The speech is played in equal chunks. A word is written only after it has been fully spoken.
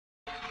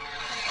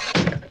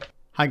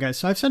Hi guys,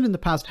 so I've said in the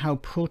past how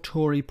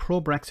pro-Tory,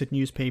 pro-Brexit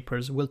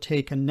newspapers will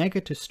take a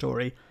negative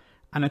story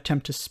and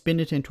attempt to spin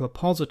it into a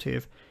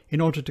positive in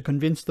order to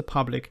convince the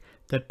public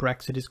that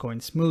Brexit is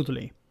going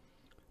smoothly.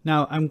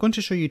 Now, I'm going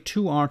to show you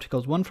two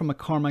articles, one from a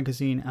car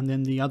magazine and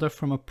then the other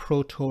from a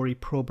pro-Tory,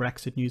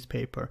 pro-Brexit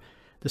newspaper.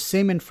 The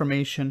same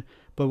information,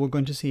 but we're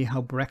going to see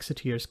how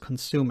Brexiteers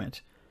consume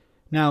it.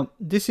 Now,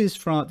 this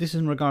is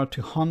in regard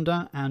to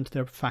Honda and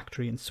their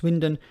factory in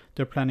Swindon.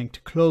 They're planning to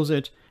close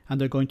it and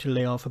they're going to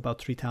lay off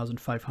about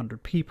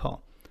 3,500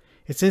 people.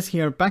 It says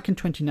here, back in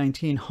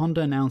 2019,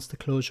 Honda announced the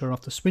closure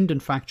of the Swindon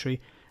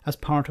factory as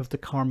part of the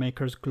car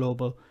maker's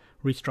global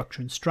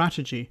restructuring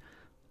strategy.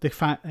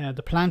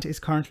 The plant is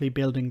currently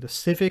building the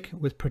Civic,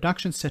 with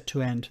production set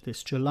to end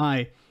this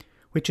July,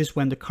 which is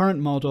when the current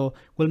model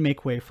will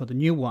make way for the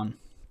new one.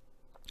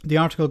 The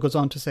article goes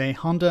on to say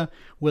Honda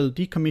will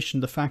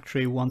decommission the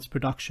factory once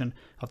production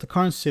of the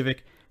current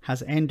Civic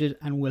has ended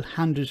and will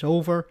hand it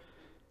over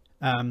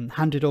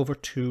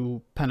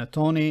to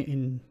Panasonic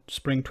in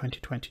spring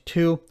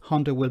 2022.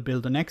 Honda will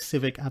build the next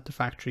Civic at the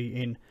factory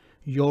in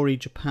Yori,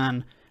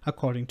 Japan,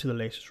 according to the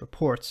latest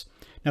reports.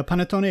 Now,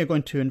 Panasonic are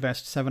going to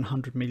invest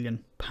 £700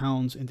 million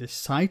in this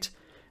site.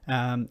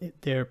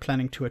 They're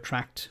planning to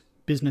attract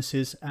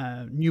businesses,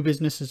 new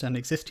businesses and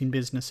existing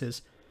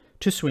businesses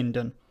to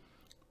Swindon.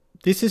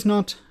 This is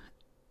not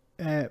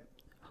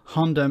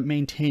Honda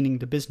maintaining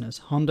the business.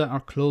 Honda are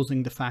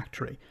closing the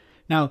factory.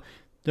 Now,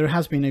 there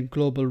has been a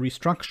global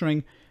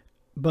restructuring,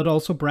 but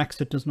also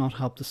Brexit does not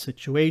help the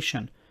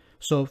situation.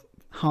 So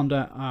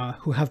Honda,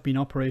 who have been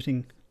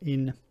operating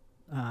in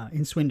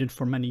Swindon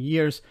for many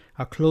years,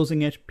 are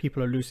closing it.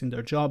 People are losing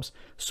their jobs.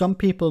 Some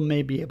people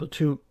may be able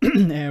to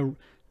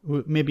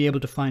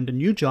find a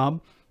new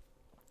job,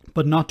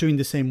 but not doing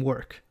the same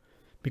work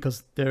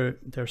because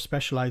they're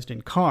specialized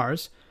in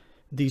cars.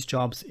 These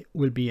jobs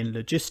will be in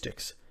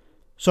logistics.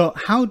 So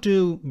how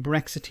do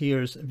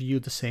Brexiteers view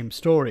the same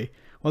story?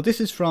 Well,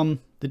 this is from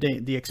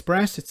the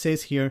Express. It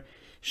says here,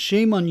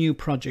 shame on you,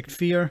 Project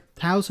Fear.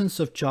 Thousands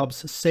of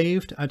jobs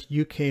saved at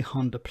UK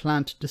Honda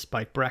plant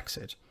despite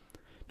Brexit.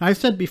 Now, I've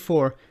said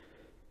before,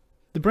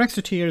 the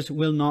Brexiteers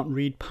will not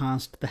read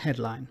past the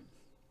headline.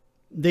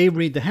 They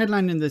read the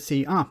headline and they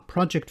see,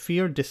 Project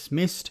Fear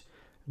dismissed,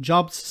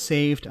 jobs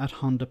saved at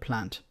Honda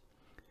plant.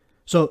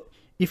 So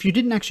if you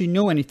didn't actually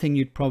know anything,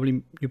 you'd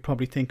probably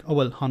think, oh,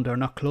 well, Honda are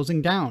not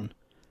closing down,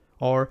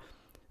 or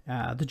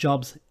the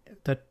jobs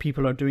that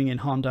people are doing in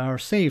Honda are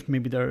saved.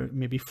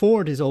 Maybe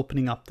Ford is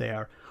opening up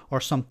there or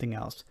something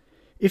else.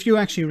 If you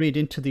actually read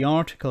into the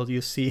article,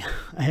 you see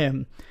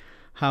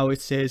how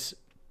it says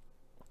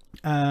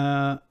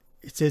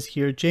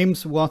here,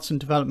 James Watson,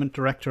 development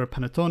director of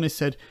Panasonic,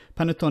 said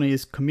Panasonic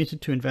is committed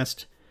to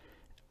invest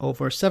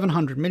over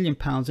 £700 million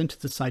into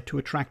the site to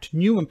attract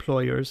new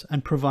employers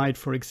and provide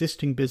for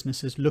existing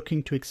businesses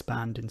looking to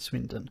expand in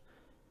Swindon.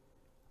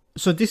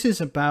 So this is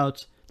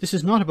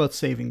not about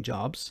saving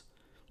jobs.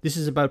 This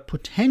is about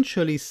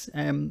potentially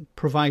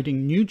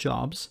providing new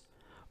jobs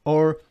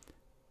or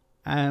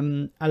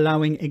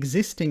allowing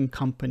existing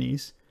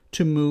companies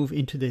to move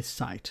into this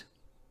site.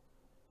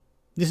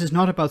 This is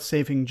not about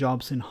saving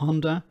jobs in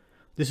Honda.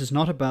 This is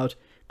not about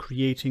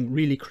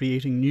really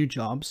creating new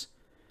jobs.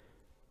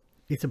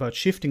 It's about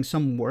shifting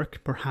some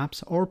work,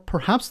 perhaps, or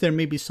perhaps there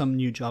may be some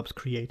new jobs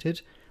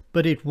created,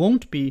 but it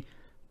won't be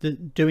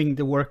doing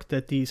the work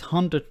that these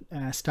Honda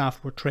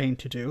staff were trained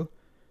to do.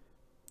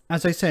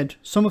 As I said,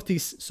 some of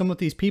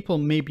these people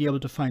may be able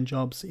to find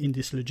jobs in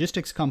this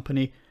logistics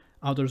company,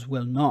 others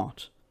will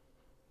not.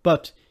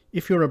 But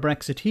if you're a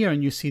Brexiteer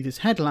and you see this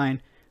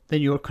headline,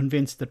 then you're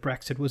convinced that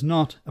Brexit was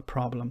not a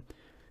problem.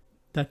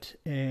 That,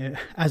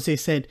 as they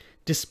said,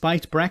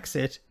 despite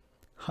Brexit,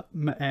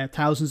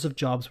 thousands of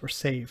jobs were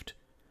saved.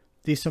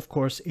 This, of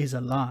course, is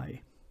a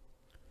lie.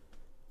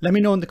 Let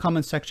me know in the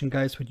comments section,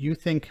 guys, what you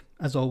think.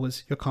 As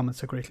always, your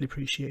comments are greatly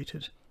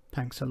appreciated.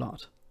 Thanks a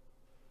lot.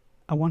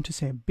 I want to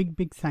say a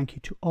big thank you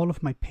to all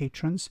of my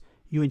patrons.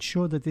 You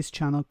ensure that this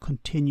channel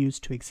continues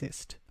to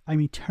exist.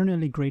 I'm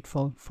eternally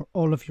grateful for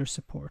all of your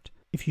support.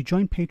 If you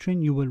join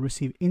Patreon, you will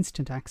receive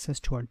instant access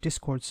to our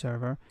Discord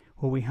server,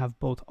 where we have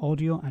both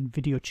audio and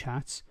video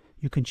chats.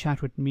 You can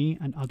chat with me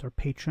and other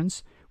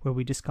patrons, where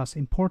we discuss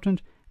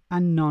important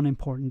and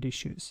non-important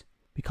issues.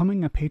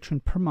 Becoming a patron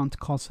per month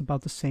costs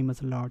about the same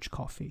as a large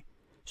coffee,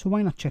 so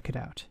why not check it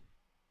out?